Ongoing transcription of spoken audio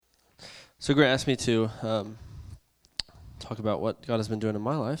So Grant asked me to talk about what God has been doing in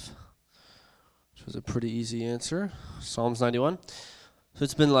my life, which was a pretty easy answer. Psalms 91. So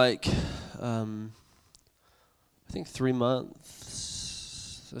it's been like, I think 3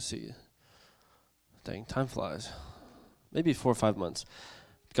 months. Let's see. Dang, time flies. Maybe 4 or 5 months.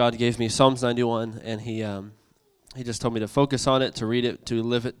 God gave me Psalms 91, and He just told me to focus on it, to read it, to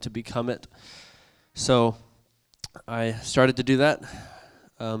live it, to become it. So I started to do that.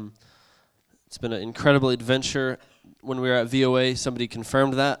 It's been an incredible adventure. When we were at VOA, somebody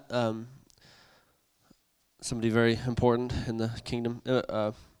confirmed that. Somebody very important in the kingdom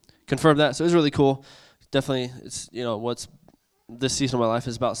confirmed that. So it was really cool. Definitely, it's what's this season of my life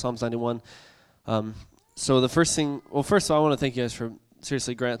is about Psalms 91. So the first thing, first of all, I want to thank you guys for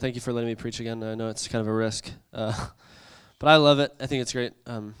seriously, Grant. Thank you for letting me preach again. I know it's kind of a risk, but I love it. I think it's great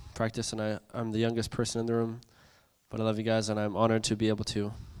practice, and I'm the youngest person in the room, but I love you guys, and I'm honored to be able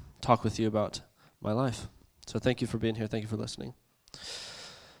to talk with you about my life. So thank you for being here. Thank you for listening.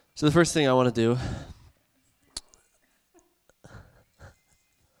 So the first thing I want to do,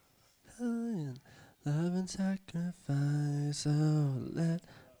 love and sacrifice, so let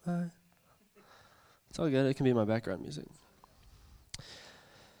my... It's all good. It can be my background music.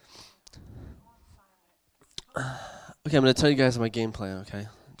 Okay, I'm going to tell you guys my game plan, okay?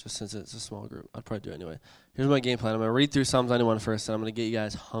 Just since it's a small group. I'd probably do it anyway. Here's my game plan. I'm going to read through Psalms 91 first, and I'm going to get you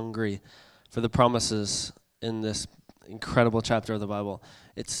guys hungry for the promises in this incredible chapter of the Bible.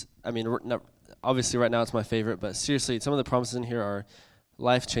 Obviously right now it's my favorite, but seriously, some of the promises in here are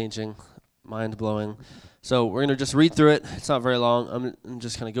life-changing, mind-blowing. So we're going to just read through it. It's not very long. I'm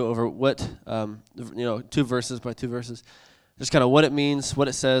just going to go over what, 2 verses by 2 verses. Just kind of what it means, what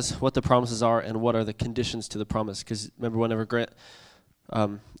it says, what the promises are, and what are the conditions to the promise. Because remember, whenever Grant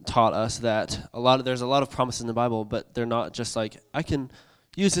taught us that there's a lot of promises in the Bible, but they're not just like, I can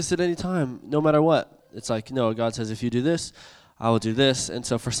use this at any time, no matter what. It's like, no, God says, if you do this, I will do this. And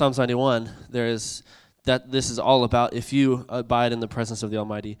so for Psalms 91, this is all about if you abide in the presence of the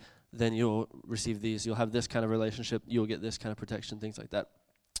Almighty, then you'll receive these. You'll have this kind of relationship. You'll get this kind of protection, things like that.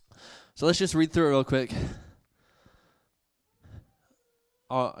 So let's just read through it real quick.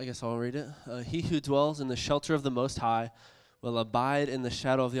 I guess I'll read it. He who dwells in the shelter of the Most High will abide in the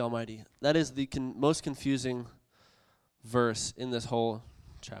shadow of the Almighty. That is the most confusing verse in this whole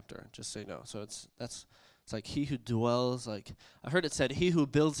chapter, just so you know. So it's like he who dwells, like I've heard it said, he who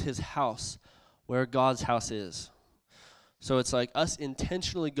builds his house where God's house is. So it's like us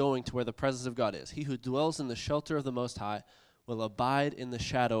intentionally going to where the presence of God is. He who dwells in the shelter of the Most High will abide in the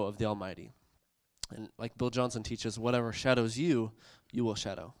shadow of the Almighty. And like Bill Johnson teaches, whatever shadows you, you will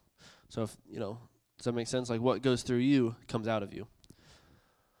shadow. So if, does that make sense? Like what goes through you comes out of you.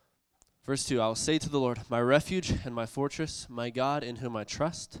 Verse 2, I will say to the Lord, my refuge and my fortress, my God in whom I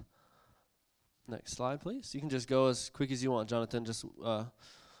trust. Next slide, please. You can just go as quick as you want, Jonathan. Just go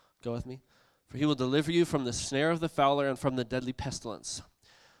with me. For he will deliver you from the snare of the fowler and from the deadly pestilence.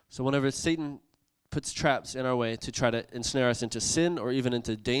 So whenever Satan puts traps in our way to try to ensnare us into sin or even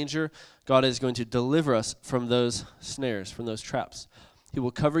into danger, God is going to deliver us from those snares, from those traps. He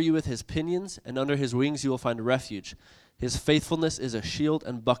will cover you with his pinions, and under his wings you will find refuge. His faithfulness is a shield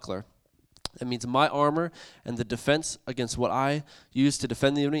and buckler. That means my armor and the defense against what I use to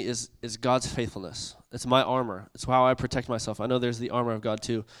defend the enemy is God's faithfulness. It's my armor. It's how I protect myself. I know there's the armor of God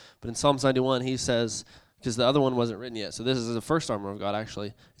too, but in Psalms 91 he says, because the other one wasn't written yet, so this is the first armor of God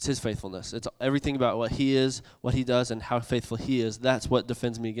actually, it's his faithfulness. It's everything about what he is, what he does, and how faithful he is. That's what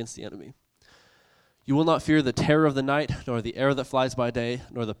defends me against the enemy. You will not fear the terror of the night, nor the arrow that flies by day,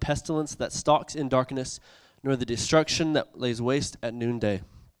 nor the pestilence that stalks in darkness, nor the destruction that lays waste at noonday.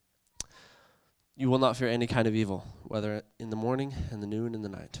 You will not fear any kind of evil, whether in the morning, in the noon, in the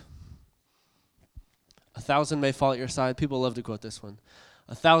night. 1,000 may fall at your side. People love to quote this one.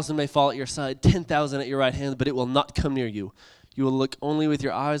 1,000 may fall at your side, 10,000 at your right hand, but it will not come near you. You will look only with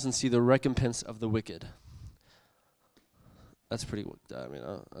your eyes and see the recompense of the wicked. That's pretty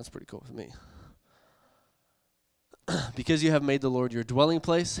cool for me. Because you have made the Lord your dwelling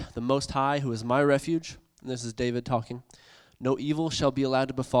place, the Most High, who is my refuge, and this is David talking, no evil shall be allowed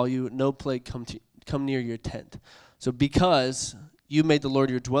to befall you, no plague come near your tent. So because you made the Lord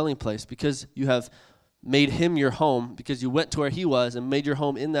your dwelling place, because you have made him your home, because you went to where he was and made your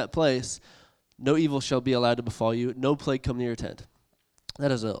home in that place, no evil shall be allowed to befall you, no plague come near your tent.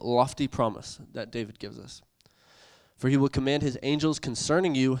 That is a lofty promise that David gives us. For he will command his angels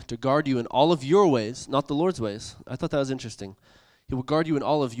concerning you to guard you in all of your ways, not the Lord's ways. I thought that was interesting. He will guard you in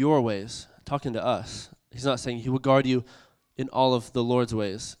all of your ways, talking to us. He's not saying he will guard you in all of the Lord's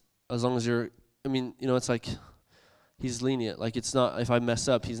ways, as long as it's like He's lenient. Like, it's not, if I mess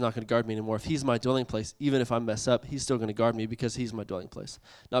up, he's not going to guard me anymore. If he's my dwelling place, even if I mess up, he's still going to guard me because he's my dwelling place,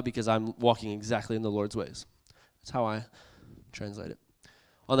 not because I'm walking exactly in the Lord's ways. That's how I translate it.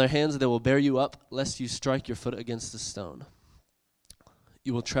 On their hands they will bear you up, lest you strike your foot against a stone.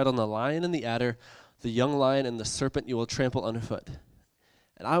 You will tread on the lion and the adder, the young lion and the serpent you will trample underfoot.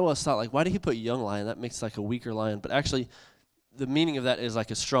 And I always thought, like, why did he put young lion? That makes like a weaker lion. But actually, the meaning of that is like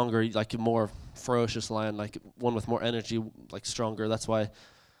a stronger, like a more ferocious lion, like one with more energy, like stronger. That's why,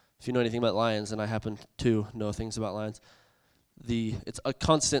 if you know anything about lions, and I happen to know things about lions, it's a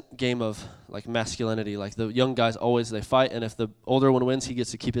constant game of like masculinity. Like the young guys always, they fight, and if the older one wins, he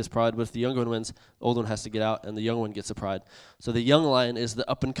gets to keep his pride. But if the younger one wins, the old one has to get out, and the young one gets the pride. So the young lion is the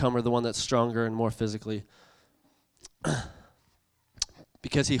up-and-comer, the one that's stronger and more physically.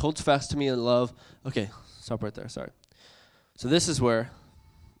 Because he holds fast to me in love. Okay, stop right there, sorry. So this is where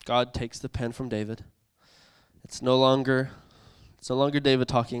God takes the pen from David. It's no longer David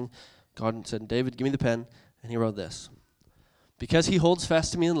talking. God said, David, give me the pen, and he wrote this. Because he holds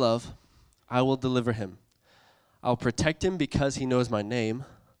fast to me in love, I will deliver him. I'll protect him because he knows my name.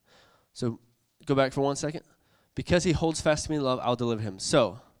 So go back for 1 second. Because he holds fast to me in love, I'll deliver him.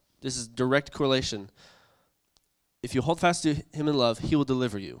 So this is direct correlation. If you hold fast to him in love, he will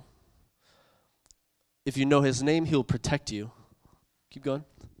deliver you. If you know his name, he will protect you. Keep going.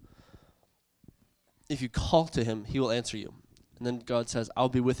 If you call to him, he will answer you. And then God says, I'll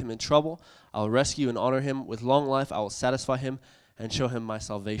be with him in trouble. I'll rescue and honor him. With long life, I will satisfy him and show him my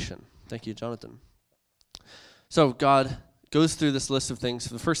salvation. Thank you, Jonathan. So God goes through this list of things.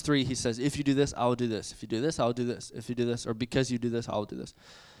 For the first three, he says, if you do this, I will do this. If you do this, I'll do this. If you do this, or because you do this, I'll do this.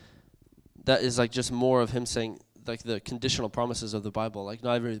 That is like just more of him saying, like the conditional promises of the Bible. Like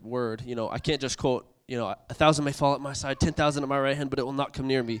not every word, I can't just quote, 1,000 may fall at my side, 10,000 at my right hand, but it will not come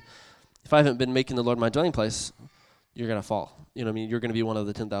near me. If I haven't been making the Lord my dwelling place, you're going to fall. You're going to be one of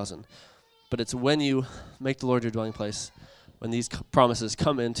the 10,000. But it's when you make the Lord your dwelling place, when these promises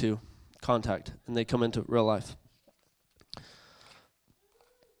come into contact and they come into real life.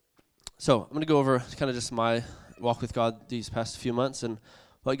 So I'm going to go over kind of just my walk with God these past few months and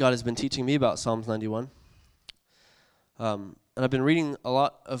what God has been teaching me about Psalms 91. And I've been reading a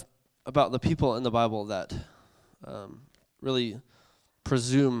lot about the people in the Bible that really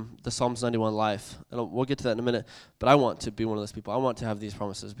presume the Psalms 91 life. And we'll get to that in a minute. But I want to be one of those people. I want to have these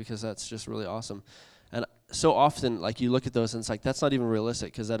promises because that's just really awesome. And so often, like, you look at those and it's like, that's not even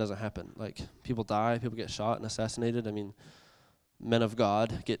realistic because that doesn't happen. Like, people die, people get shot and assassinated. I mean, men of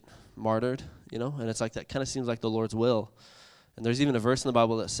God get martyred, and it's like that kind of seems like the Lord's will. And there's even a verse in the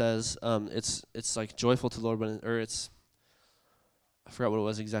Bible that says it's like joyful to the Lord I forgot what it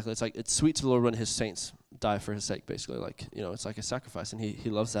was exactly. It's like it's sweet to the Lord when his saints die for his sake, basically. Like, it's like a sacrifice, and he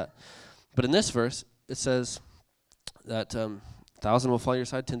loves that. But in this verse, it says that 1,000 will fall at your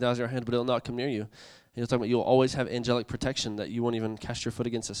side, 10,000 at your hand, but it will not come near you. And he's talking about you'll always have angelic protection, that you won't even cast your foot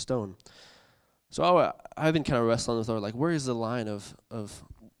against a stone. So I've been kind of wrestling with, like, where is the line of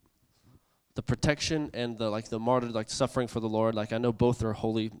the protection and the martyr, like suffering for the Lord? Like, I know both are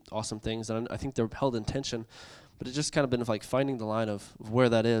holy, awesome things, and I think they're held in tension. But it's just kind of been like finding the line of where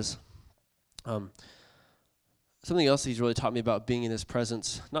that is. Something else he's really taught me about being in his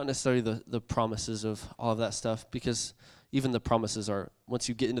presence, not necessarily the promises of all of that stuff, because even the promises are, once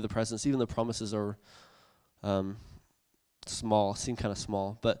you get into the presence, even the promises are seem kind of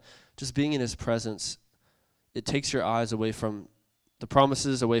small. But just being in his presence, it takes your eyes away from the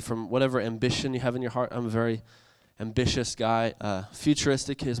promises, away from whatever ambition you have in your heart. I'm a very ambitious guy.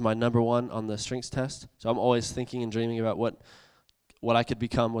 Futuristic is my number one on the strengths test. So I'm always thinking and dreaming about what I could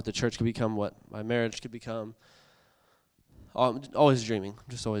become, what the church could become, what my marriage could become. I'm always dreaming. I'm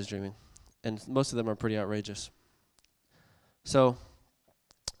just always dreaming. And most of them are pretty outrageous. So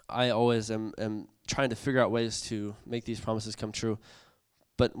I always am trying to figure out ways to make these promises come true.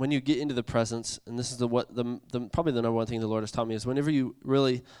 But when you get into the presence, and this is probably the number one thing the Lord has taught me, is whenever you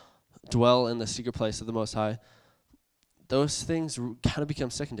really dwell in the secret place of the Most High, those things kind of become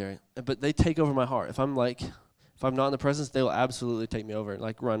secondary, but they take over my heart. If I'm not in the presence, they will absolutely take me over and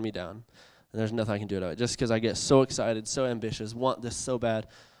like run me down. And there's nothing I can do about it, just because I get so excited, so ambitious, want this so bad,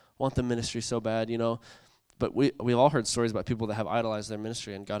 want the ministry so bad, But we've all heard stories about people that have idolized their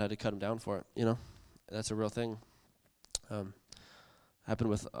ministry and God had to cut them down for it, That's a real thing.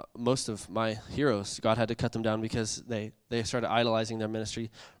 Happened with most of my heroes. God had to cut them down because they started idolizing their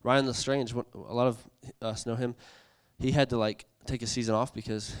ministry. Ryan Lestrange, a lot of us know him. He had to take a season off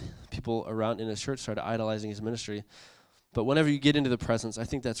because people around in his church started idolizing his ministry. But whenever you get into the presence, I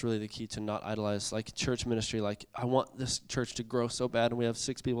think that's really the key to not idolize church ministry. I want this church to grow so bad, and we have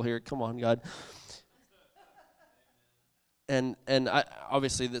 6 people here. Come on, God. And I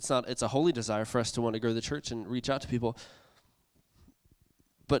obviously it's a holy desire for us to want to grow the church and reach out to people.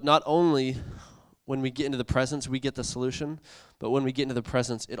 But not only when we get into the presence, we get the solution. But when we get into the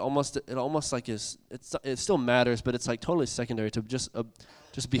presence, it almost like it still matters, but it's like totally secondary to just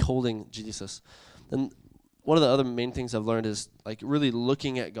beholding Jesus. And one of the other main things I've learned is like really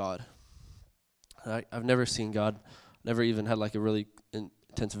looking at God. I've never seen God, never even had like a really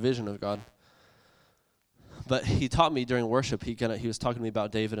intense vision of God. But he taught me during worship. He was talking to me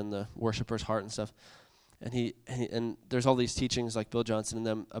about David and the worshiper's heart and stuff. And there's all these teachings like Bill Johnson and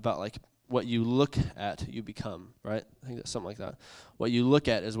them about like what you look at, you become, right? I think that's something like that. What you look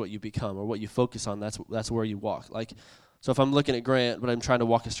at is what you become, or what you focus on, that's where you walk. Like, so if I'm looking at Grant, but I'm trying to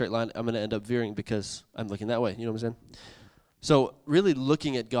walk a straight line, I'm going to end up veering because I'm looking that way. You know what I'm saying? So really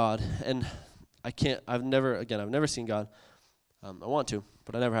looking at God, and I've never seen God. I want to,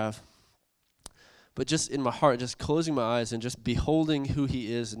 but I never have. But just in my heart, just closing my eyes and just beholding who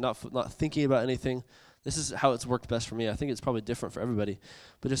he is and not thinking about anything. This is how it's worked best for me. I think it's probably different for everybody.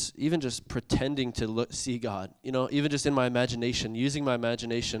 But just pretending to see God, even just in my imagination, using my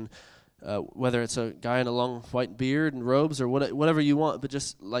imagination, whether it's a guy in a long white beard and robes or whatever you want, but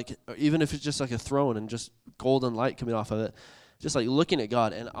just like, even if it's just like a throne and just golden light coming off of it, just like looking at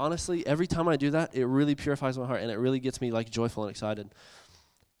God. And honestly, every time I do that, it really purifies my heart and it really gets me like joyful and excited.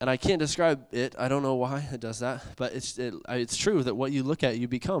 And I can't describe it. I don't know why it does that, but it's true that what you look at, you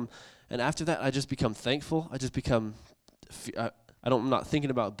become. And after that, I just become thankful. I just become, I'm not thinking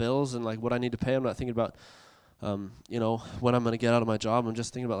about bills and like what I need to pay. I'm not thinking about, when I'm going to get out of my job. I'm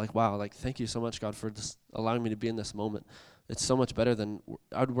just thinking about like, wow, like thank you so much, God, for just allowing me to be in this moment. It's so much better than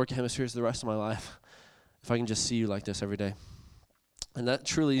I would work at Hemispheres the rest of my life if I can just see you like this every day. And that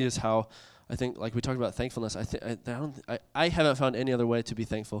truly is how I think, like we talked about thankfulness, I haven't found any other way to be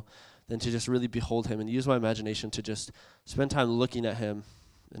thankful than to just really behold him and use my imagination to just spend time looking at him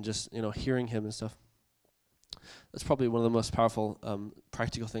and just, hearing him and stuff. That's probably one of the most powerful,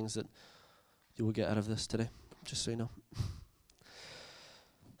 practical things that you will get out of this today, just so you know.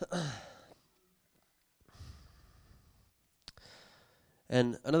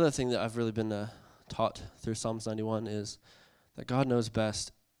 And another thing that I've really been taught through Psalms 91 is that God knows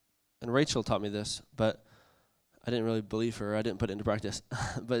best. And Rachel taught me this, but I didn't really believe her. I didn't put it into practice.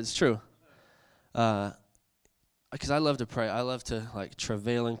 But it's true. Because I love to pray. I love to, like,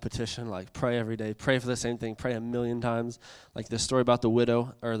 travailing petition, like, pray every day. Pray for the same thing. Pray 1,000,000 times. Like the story about the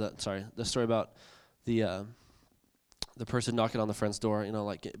widow, the story about the person knocking on the friend's door,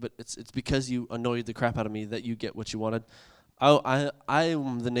 but it's because you annoyed the crap out of me that you get what you wanted.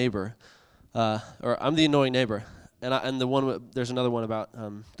 I'm the neighbor, or I'm the annoying neighbor. And there's another one about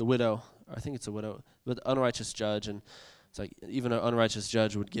the widow. I think it's a widow, but the unrighteous judge, and it's like even an unrighteous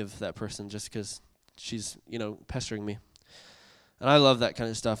judge would give that person just because she's pestering me. And I love that kind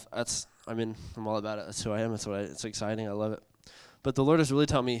of stuff. I'm all about it. That's who I am. It's exciting. I love it. But the Lord has really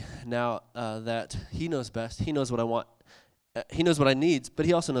taught me now that He knows best. He knows what I want. He knows what I need, but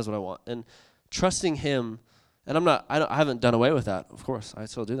He also knows what I want. And trusting Him. And I haven't done away with that. Of course, I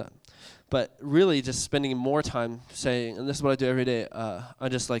still do that. But really just spending more time saying, and this is what I do every day, I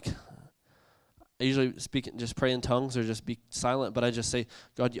usually just pray in tongues or just be silent, but I just say,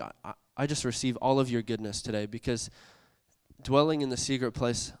 God, I just receive all of your goodness today, because dwelling in the secret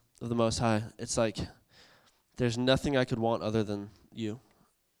place of the Most High, it's like there's nothing I could want other than you.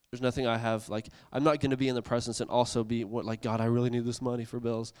 There's nothing I have, like, I'm not going to be in the presence and also be, God, I really need this money for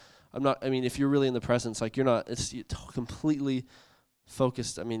bills. If you're really in the presence, like, you're completely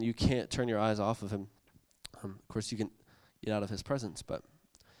focused. You can't turn your eyes off of him. Of course, you can get out of his presence, but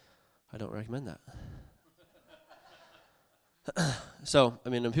I don't recommend that. So,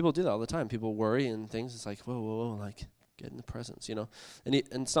 and people do that all the time. People worry and things. It's like, whoa, like, get in the presence, And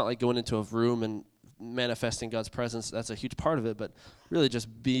it's not like going into a room and manifesting God's presence. That's a huge part of it, but really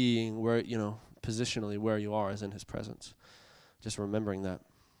just being where, positionally where you are is in his presence. Just remembering that.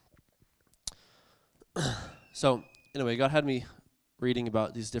 So, anyway, God had me reading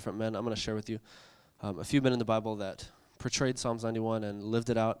about these different men. I'm going to share with you a few men in the Bible that portrayed Psalms 91 and lived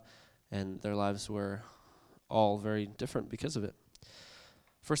it out, and their lives were all very different because of it.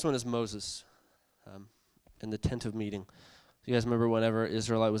 First one is Moses in the tent of meeting. You guys remember whenever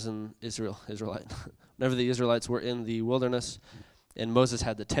Israelite was in whenever the Israelites were in the wilderness, and Moses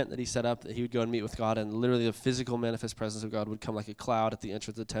had the tent that he set up, that he would go and meet with God, and literally the physical manifest presence of God would come like a cloud at the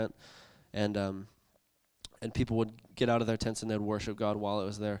entrance of the tent, and people would get out of their tents and they'd worship God while it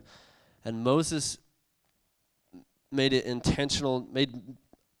was there. And Moses made a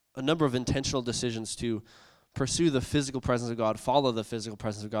number of intentional decisions to pursue the physical presence of God, follow the physical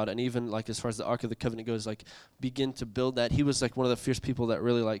presence of God, and even like as far as the Ark of the Covenant goes, like begin to build that. He was like one of the fierce people that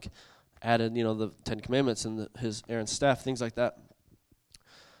really like added, the Ten Commandments and his Aaron's staff, things like that.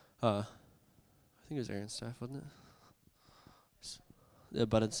 I think it was Aaron's staff, wasn't it? The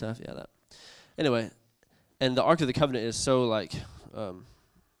budded staff, yeah, that. Anyway, and the Ark of the Covenant is so like,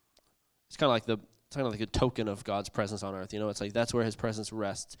 it's kind of like a token of God's presence on earth. It's like that's where his presence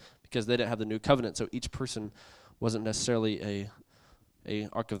rests, because they didn't have the new covenant, so each person wasn't necessarily a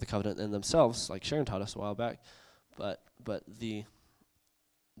Ark of the Covenant in themselves, like Sharon taught us a while back, but the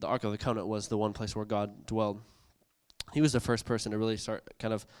Ark of the Covenant was the one place where God dwelled. He was the first person to really start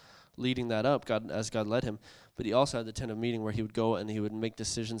kind of leading that up, as God led him. But he also had the tent of meeting where he would go and he would make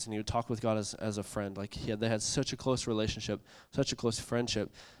decisions and he would talk with God as a friend. Like they had such a close relationship, such a close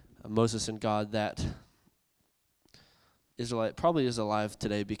friendship, Moses and God, that Israelite probably is alive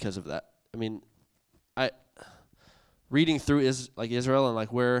today because of that. I mean, reading through Israel and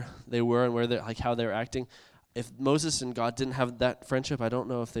like where they were and where they like how they were acting, if Moses and God didn't have that friendship, I don't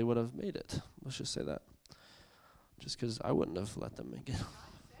know if they would have made it. Let's just say that. Just because I wouldn't have let them make it.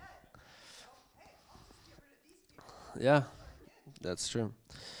 Yeah, that's true.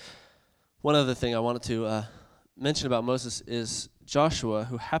 One other thing I wanted to mention about Moses is Joshua,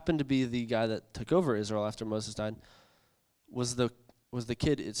 who happened to be the guy that took over Israel after Moses died, was the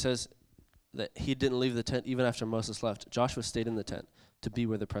kid. It says that he didn't leave the tent even after Moses left. Joshua stayed in the tent to be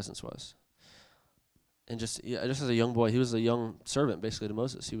where the presence was. And just as a young boy, he was a young servant basically to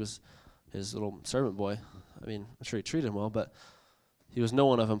Moses. He was his little servant boy. I mean, I'm sure he treated him well, but he was no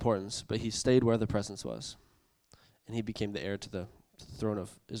one of importance. But he stayed where the presence was. And he became the heir to the throne of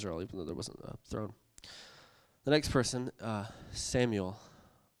Israel, even though there wasn't a throne. The next person, Samuel.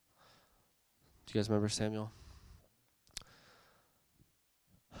 Do you guys remember Samuel?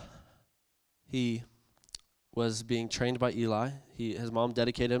 He was being trained by Eli. His mom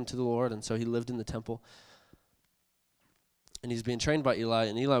dedicated him to the Lord, and so he lived in the temple. And he's being trained by Eli,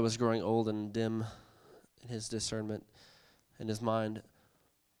 and Eli was growing old and dim in his discernment and his mind.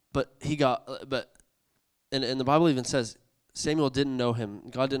 And the Bible even says Samuel didn't know him.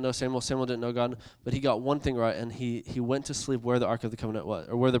 God didn't know Samuel. Samuel didn't know God. But he got one thing right, and he went to sleep where the Ark of the Covenant was,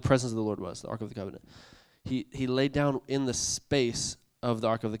 or where the presence of the Lord was, the Ark of the Covenant. He laid down in the space of the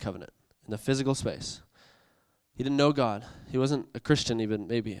Ark of the Covenant, in the physical space. He didn't know God. He wasn't a Christian even,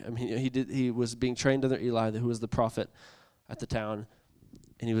 maybe. I mean, he was being trained under Eli, who was the prophet at the town,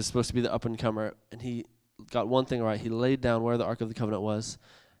 and he was supposed to be the up-and-comer, and he got one thing right. He laid down where the Ark of the Covenant was,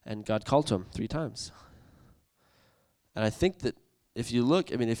 and God called to him 3 times. And I think that if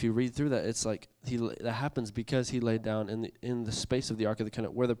you read through that, it's like that happens because he laid down in the space of the Ark of the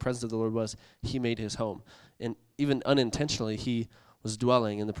Covenant, where the presence of the Lord was. He made his home, and even unintentionally, he was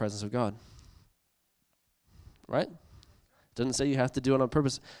dwelling in the presence of God. Right? Doesn't say you have to do it on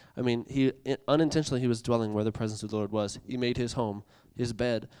purpose. I mean, unintentionally he was dwelling where the presence of the Lord was. He made his home, his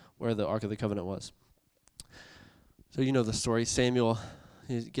bed, where the Ark of the Covenant was. So you know the story. Samuel,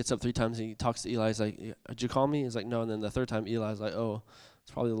 he gets up 3 times. He talks to Eli. He's like, "Did you call me?" He's like, "No." And then the 3rd time, Eli's like, "Oh,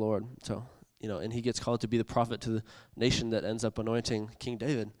 it's probably the Lord." So and he gets called to be the prophet to the nation that ends up anointing King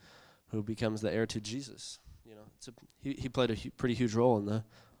David, who becomes the heir to Jesus. He played a pretty huge role in the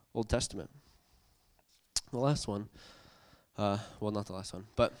Old Testament. The last one, well, not the last one,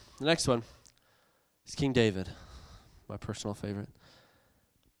 but the next one is King David, my personal favorite.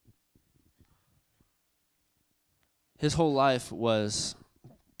 His whole life was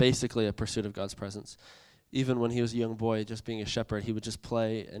basically a pursuit of God's presence. Even when he was a young boy, just being a shepherd, he would just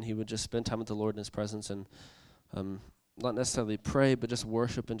play and he would just spend time with the Lord in his presence and not necessarily pray, but just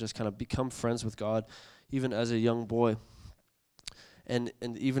worship and just kind of become friends with God, even as a young boy. And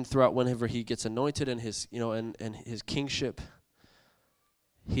even throughout whenever he gets anointed and his and his kingship,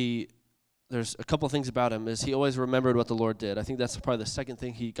 there's a couple things about him is he always remembered what the Lord did. I think that's probably the second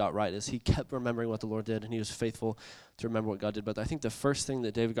thing he got right is he kept remembering what the Lord did, and he was faithful to remember what God did. But I think the first thing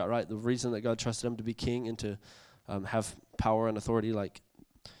that David got right, the reason that God trusted him to be king and to have power and authority like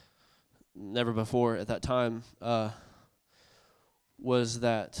never before at that time, was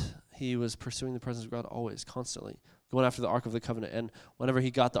that he was pursuing the presence of God always, constantly, going after the Ark of the Covenant. And whenever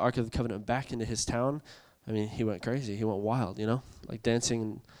he got the Ark of the Covenant back into his town, I mean, he went crazy. He went wild, like dancing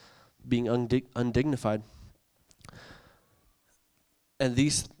and being undignified. And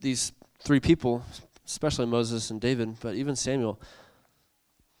these 3 people, especially Moses and David, but even Samuel,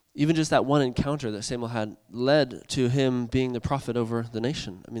 even just that one encounter that Samuel had led to him being the prophet over the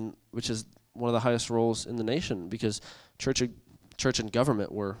nation. I mean, which is one of the highest roles in the nation because church and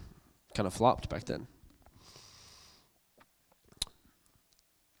government were kind of flopped back then.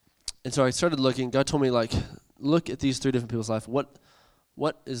 And so I started looking. God told me, like, look at these three different people's life. What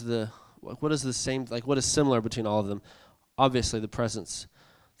is the same, like, what is similar between all of them? Obviously, the presence.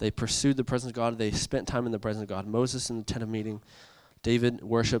 They pursued the presence of God. They spent time in the presence of God. Moses in the tent of meeting. David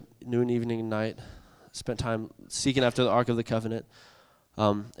worshiped noon, evening, and night. Spent time seeking after the Ark of the Covenant.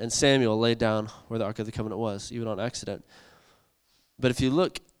 And Samuel laid down where the Ark of the Covenant was, even on accident. But if you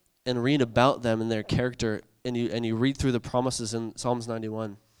look and read about them and their character, and you read through the promises in Psalms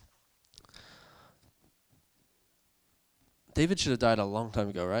 91, David should have died a long time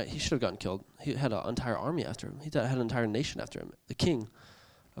ago, right? He should have gotten killed. He had an entire army after him. He had an entire nation after him. The king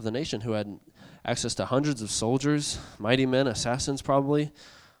of the nation who had access to hundreds of soldiers, mighty men, assassins probably.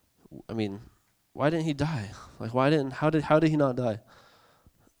 I mean, why didn't he die? Like, how did he not die?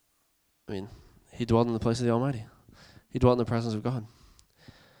 I mean, he dwelled in the place of the Almighty. He dwelt in the presence of God.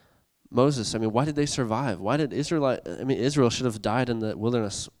 Moses, I mean, why did they survive? Why did Israel should have died in the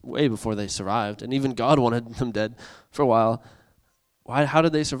wilderness way before they survived, and even God wanted them dead for a while. How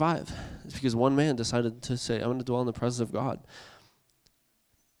did they survive? It's because one man decided to say, I'm going to dwell in the presence of God.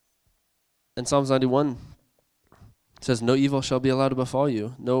 And Psalms 91 says, no evil shall be allowed to befall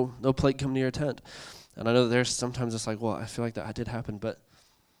you. No plague come near your tent. And I know that there's sometimes it's like, well, I feel like that did happen, but,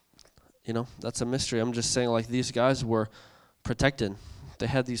 that's a mystery. I'm just saying, like, these guys were protected. They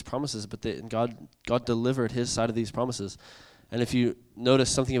had these promises, but God delivered his side of these promises. And if you notice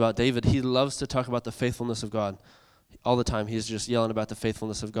something about David, he loves to talk about the faithfulness of God. All the time, he's just yelling about the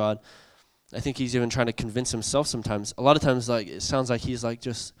faithfulness of God. I think he's even trying to convince himself sometimes. A lot of times, like, it sounds like he's like,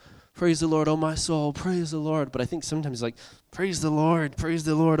 just, praise the Lord, oh my soul, praise the Lord. But I think sometimes he's like, praise the Lord,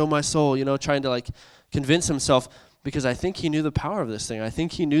 oh my soul, trying to, like, convince himself, because I think he knew the power of this thing. I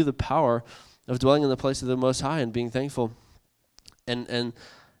think he knew the power of dwelling in the place of the Most High and being thankful. And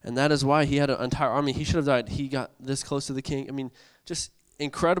that is why he had an entire army. He should have died. He got this close to the king. I mean, just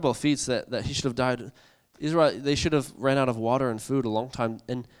incredible feats that he should have died. Israel, they should have ran out of water and food a long time,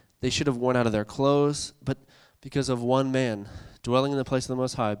 and they should have worn out of their clothes. But because of one man dwelling in the place of the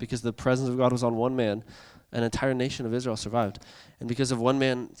Most High, because the presence of God was on one man, an entire nation of Israel survived. And because of one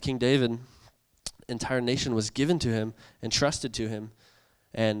man, King David, entire nation was given to him and trusted to him,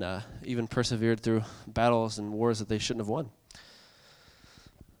 and even persevered through battles and wars that they shouldn't have won.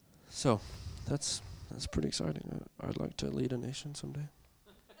 So that's pretty exciting. I'd like to lead a nation someday.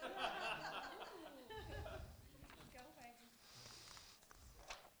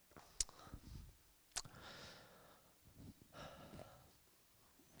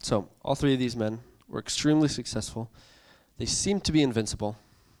 So all three of these men were extremely successful. They seemed to be invincible,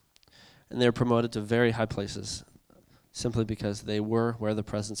 and they were promoted to very high places simply because they were where the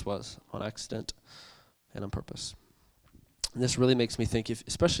presence was, on accident and on purpose. And this really makes me think,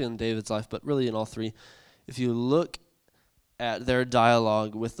 especially in David's life, but really in all three, if you look at their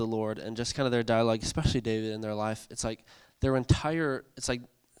dialogue with the Lord and just kind of their dialogue, especially David in their life, it's like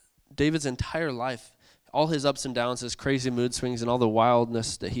David's entire life, all his ups and downs, his crazy mood swings, and all the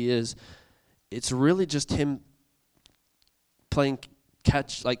wildness that he is, it's really just him playing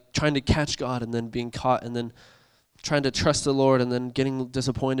catch, like trying to catch God and then being caught and then trying to trust the Lord and then getting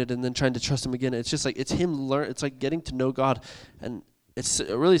disappointed and then trying to trust him again. It's just like, it's him it's like getting to know God. And it's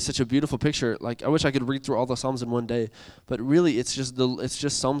really such a beautiful picture. Like, I wish I could read through all the Psalms in one day, but really it's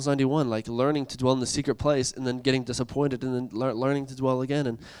just Psalms 91, like learning to dwell in the secret place and then getting disappointed and then learning to dwell again.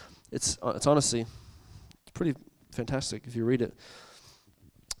 And it's honestly, it's pretty fantastic if you read it.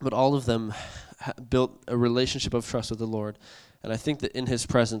 But all of them built a relationship of trust with the Lord. And I think that in his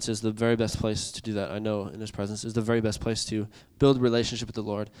presence is the very best place to do that. I know in his presence is the very best place to build a relationship with the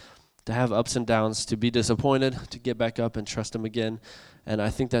Lord, to have ups and downs, to be disappointed, to get back up and trust him again. And I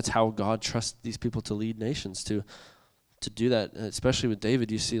think that's how God trusts these people to lead nations, to do that. And especially with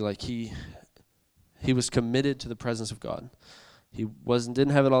David, you see, like, he was committed to the presence of God. He didn't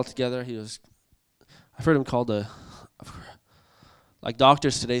have it all together. I've heard him called like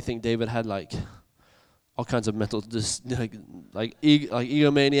doctors today think David had like all kinds of mental, like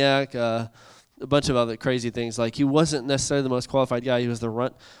egomaniac, a bunch of other crazy things. Like, he wasn't necessarily the most qualified guy. He was the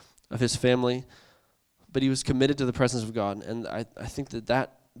runt of his family, but he was committed to the presence of God. And I think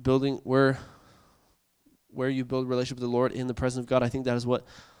that building where you build a relationship with the Lord in the presence of God, I think that is what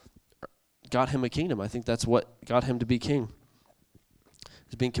got him a kingdom. I think that's what got him to be king,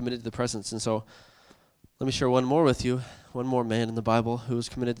 is being committed to the presence. And so let me share one more with you, one more man in the Bible who was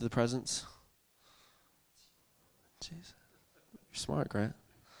committed to the presence. Jesus. You're smart, Grant.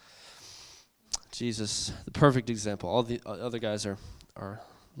 Jesus, the perfect example. All the other guys are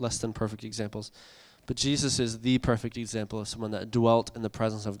less than perfect examples. But Jesus is the perfect example of someone that dwelt in the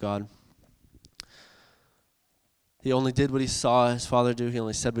presence of God. He only did what he saw his father do. He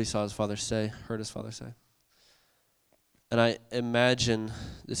only said what he saw his father say, heard his father say. And I imagine,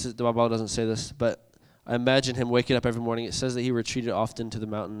 the Bible doesn't say this, but I imagine him waking up every morning. It says that he retreated often to the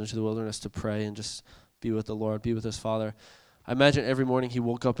mountain, into the wilderness to pray and just be with the Lord, be with his Father. I imagine every morning he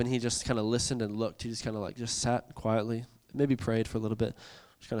woke up and he just kind of listened and looked. He just kind of like just sat quietly, maybe prayed for a little bit.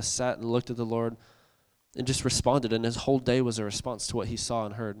 Just kind of sat and looked at the Lord and just responded. And his whole day was a response to what he saw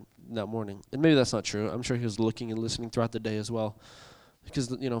and heard that morning. And maybe that's not true. I'm sure he was looking and listening throughout the day as well, because,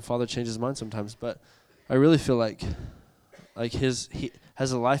 Father changes his mind sometimes. But I really feel like he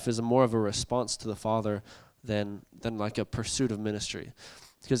has a life as more of a response to the Father than like a pursuit of ministry.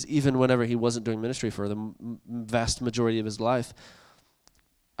 Because even whenever he wasn't doing ministry for the vast majority of his life,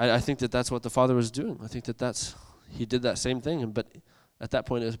 I think that that's what the Father was doing. I think that he did that same thing. But at that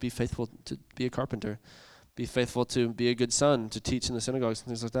point, it was be faithful to be a carpenter, be faithful to be a good son, to teach in the synagogues and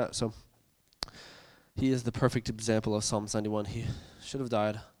things like that. So he is the perfect example of Psalms 91. He should have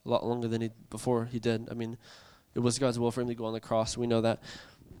died a lot longer than before he did. I mean, it was God's will for him to go on the cross. We know that.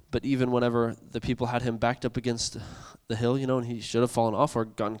 But even whenever the people had him backed up against the hill, and he should have fallen off or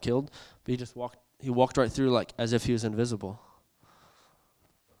gotten killed, but he walked right through like as if he was invisible.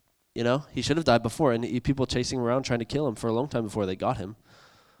 He should have died before, and people chasing him around trying to kill him for a long time before they got him.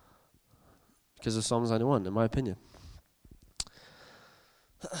 Because of Psalms 91, in my opinion.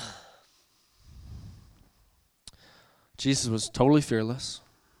 Jesus was totally fearless.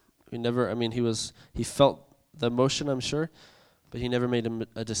 He felt the emotion, I'm sure, but he never made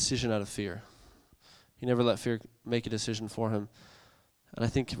a decision out of fear. He never let fear make a decision for him. And I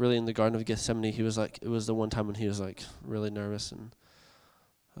think really in the Garden of Gethsemane, it was the one time when he was like really nervous and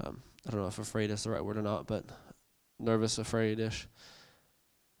I don't know if afraid is the right word or not, but nervous, afraid-ish.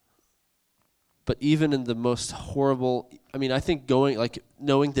 But even in the most horrible, I think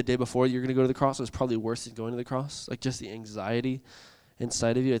knowing the day before you're going to go to the cross was probably worse than going to the cross. Like just the anxiety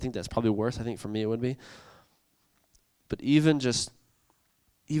inside of you, I think that's probably worse. I think for me it would be. But even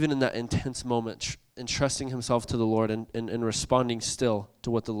in that intense moment, entrusting himself to the Lord and responding still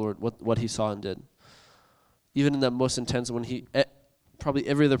to what he saw and did. Even in that most intense, when probably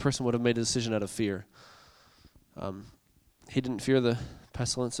every other person would have made a decision out of fear. He didn't fear the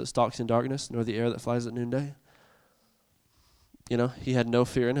pestilence that stalks in darkness, nor the air that flies at noonday. He had no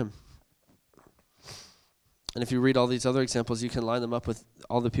fear in him. And if you read all these other examples, you can line them up with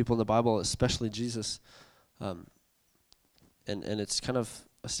all the people in the Bible, especially Jesus. And it's kind of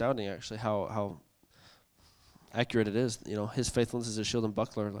astounding, actually, how accurate it is. His faithfulness is a shield and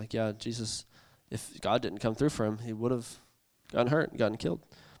buckler. Like, yeah, Jesus, if God didn't come through for him, he would have gotten hurt and gotten killed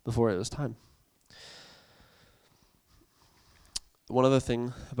before it was time. One other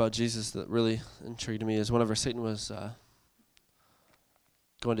thing about Jesus that really intrigued me is whenever Satan was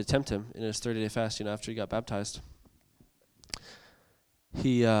going to tempt him in his 30-day fast, after he got baptized,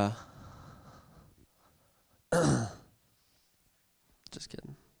 he just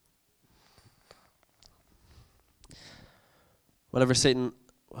kidding. Whenever Satan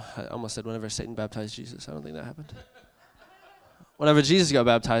baptized Jesus, I don't think that happened. Whenever Jesus got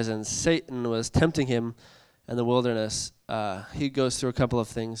baptized and Satan was tempting him in the wilderness, he goes through a couple of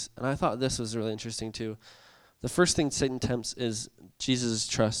things. And I thought this was really interesting too. The first thing Satan tempts is Jesus'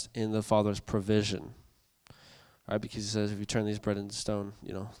 trust in the Father's provision. Right? Because he says, if you turn these bread into stone,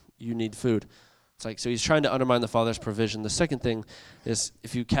 you need food. It's like, so he's trying to undermine the Father's provision. The second thing is,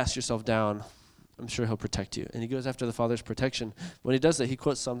 if you cast yourself down, I'm sure he'll protect you. And he goes after the Father's protection. When he does that, he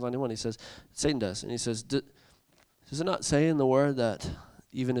quotes Psalms 91. He says, Satan does. And he says, does it not say in the word that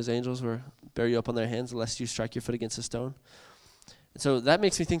even his angels will bear you up on their hands lest you strike your foot against a stone? And so that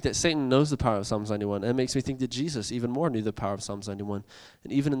makes me think that Satan knows the power of Psalms 91. And it makes me think that Jesus even more knew the power of Psalms 91.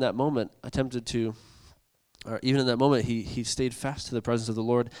 And even in that moment, he stayed fast to the presence of the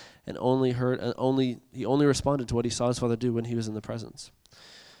Lord and he only responded to what he saw his Father do when he was in the presence.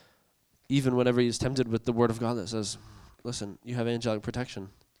 Even whenever he's tempted with the word of God that says, listen, you have angelic protection.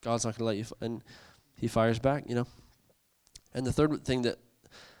 God's not going to let you, and he fires back, And the third thing that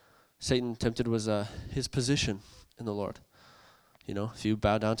Satan tempted was his position in the Lord. If you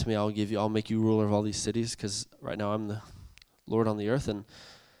bow down to me, I'll make you ruler of all these cities, because right now I'm the Lord on the earth. And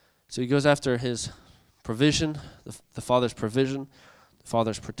so he goes after his provision, the Father's provision, the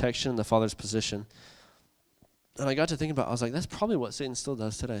Father's protection, the Father's position. And I got to thinking I was like, that's probably what Satan still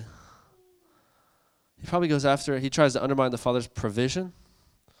does today. He tries to undermine the Father's provision,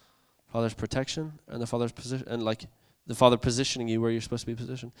 Father's protection, and the Father's position, and like the Father positioning you where you're supposed to be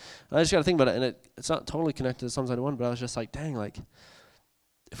positioned. And I just got to think about it, and it's not totally connected to Psalms 91, but I was just like, dang, like,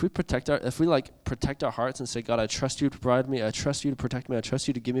 if we protect our hearts and say, God, I trust you to provide me, I trust you to protect me, I trust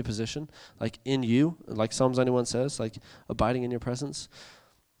you to give me position, like in you, like Psalms 91 says, like abiding in your presence.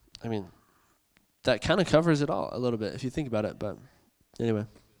 I mean, that kind of covers it all a little bit if you think about it. But anyway.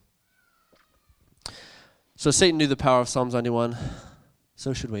 So Satan knew the power of Psalms 91.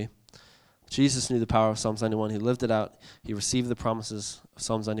 So should we. Jesus knew the power of Psalms 91. He lived it out. He received the promises of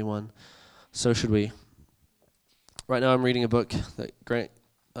Psalms 91. So should we. Right now I'm reading a book that Grant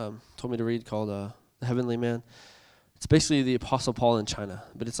told me to read called The Heavenly Man. It's basically the Apostle Paul in China,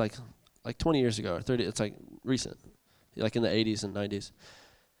 but it's like 20 years ago or 30. It's like recent, like in the 80s and 90s.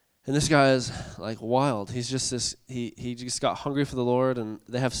 And this guy is like wild. He's just this, he just got hungry for the Lord, and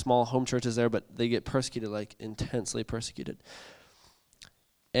they have small home churches there, but they get persecuted, like intensely persecuted.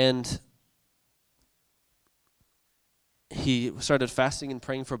 And he started fasting and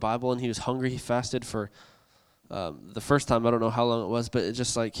praying for Bible, and he was hungry. He fasted for the first time, I don't know how long it was, but it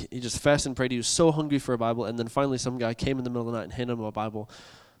just like, he just fasted and prayed. He was so hungry for a Bible, and then finally some guy came in the middle of the night and handed him a Bible.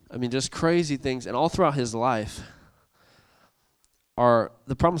 I mean, just crazy things. And all throughout his life are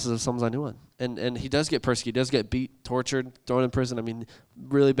the promises of Psalms 91. And he does get persecuted, does get beat, tortured, thrown in prison. I mean,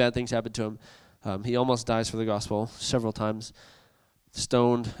 really bad things happen to him. He almost dies for the gospel several times,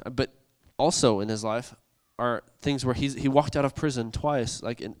 stoned. But also in his life are things where he walked out of prison twice,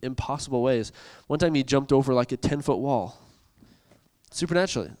 like in impossible ways. One time he jumped over like a 10-foot wall,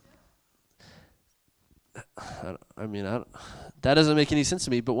 supernaturally. That doesn't make any sense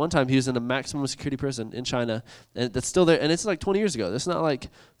to me. But one time he was in a maximum security prison in China, and that's still there. And it's like 20 years ago. This is not like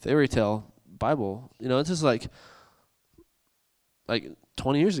fairy tale Bible. You know, it's just like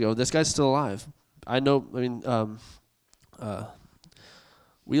 20 years ago. This guy's still alive. I know. I mean,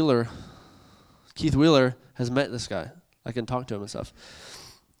 Keith Wheeler has met this guy. I can talk to him and stuff.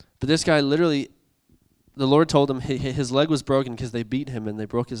 But this guy literally, the Lord told him his leg was broken because they beat him and they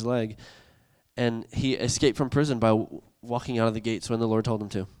broke his leg. And he escaped from prison by walking out of the gates when the Lord told him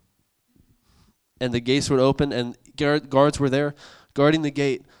to. And the gates would open, and guards were there guarding the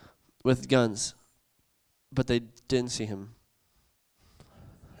gate with guns. But they didn't see him.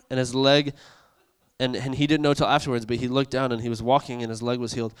 And his leg, and he didn't know till afterwards, but he looked down and he was walking and his leg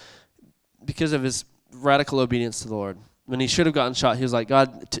was healed because of his radical obedience to the Lord. When he should have gotten shot, he was like,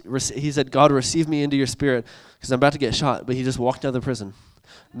 he said, God, receive me into your spirit because I'm about to get shot. But he just walked out of the prison.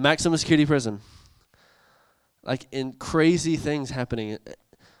 Maximum security prison. Like in crazy things happening.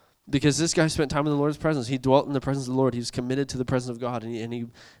 Because this guy spent time in the Lord's presence. He dwelt in the presence of the Lord. He was committed to the presence of God. And he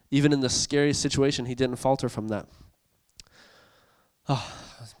even in the scariest situation, he didn't falter from that. Oh,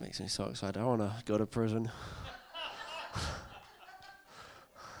 this makes me so excited. I want to go to prison.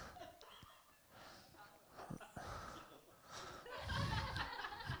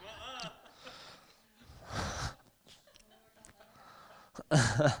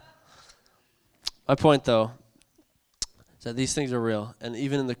 My point, though, is that these things are real, and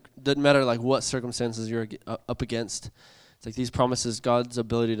even doesn't matter like what circumstances you're up against. It's like these promises, God's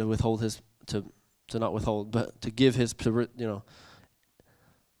ability to withhold to not withhold, but to give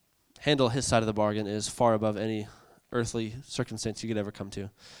handle his side of the bargain is far above any earthly circumstance you could ever come to,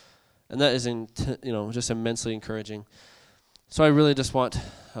 and that is just immensely encouraging. So I really just want,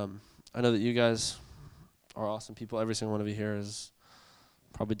 I know that you guys are awesome people. Every single one of you here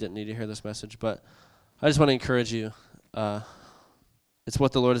probably didn't need to hear this message, but I just want to encourage you. It's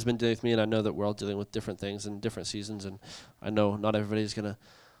what the Lord has been doing with me, and I know that we're all dealing with different things in different seasons, and I know not everybody's going to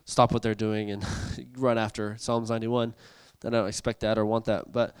stop what they're doing and run after Psalms 91. I don't expect that or want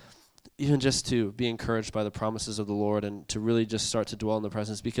that, but even just to be encouraged by the promises of the Lord and to really just start to dwell in the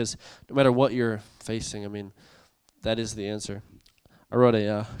presence, because no matter what you're facing, I mean, that is the answer. I wrote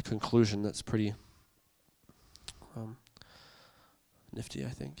a conclusion that's pretty nifty, I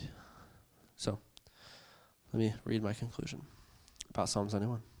think. So, let me read my conclusion about Psalms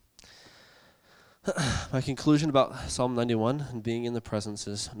 91. My conclusion about Psalm 91 and being in the presence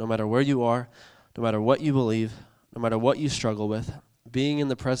is no matter where you are, no matter what you believe, no matter what you struggle with, being in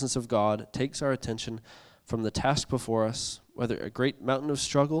the presence of God takes our attention from the task before us, whether a great mountain of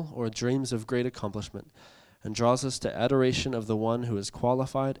struggle or dreams of great accomplishment, and draws us to adoration of the one who is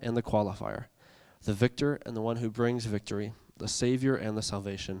qualified and the qualifier, the victor and the one who brings victory, the Savior and the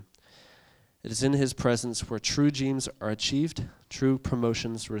salvation. It is in his presence where true dreams are achieved, true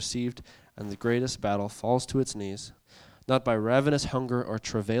promotions received, and the greatest battle falls to its knees, not by ravenous hunger or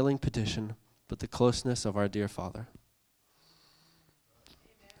travailing petition, but the closeness of our dear Father.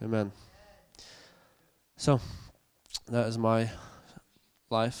 Amen. So, that is my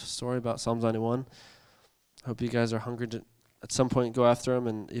life story about Psalms 91. I hope you guys are hungry to, at some point, go after them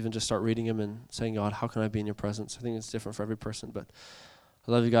and even just start reading them and saying, God, how can I be in your presence? I think it's different for every person, but I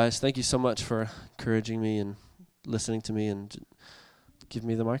I love you guys. Thank you so much for encouraging me and listening to me and give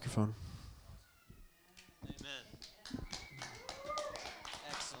me the microphone. Amen.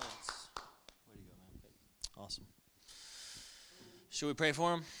 Excellent. Way to go, man. Awesome. Should we pray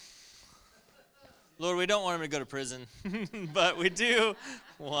for him? Lord, we don't want him to go to prison, but we do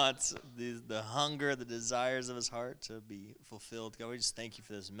want the hunger, the desires of his heart to be fulfilled. God, we just thank you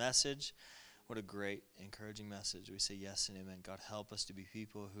for this message. What a great, encouraging message. We say yes and amen. God, help us to be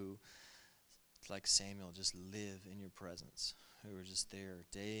people who, like Samuel, just live in your presence, who are just there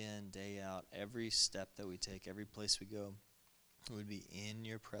day in, day out. Every step that we take, every place we go, we would be in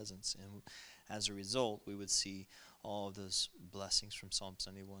your presence. And as a result, we would see all of those blessings from Psalm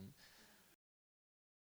 71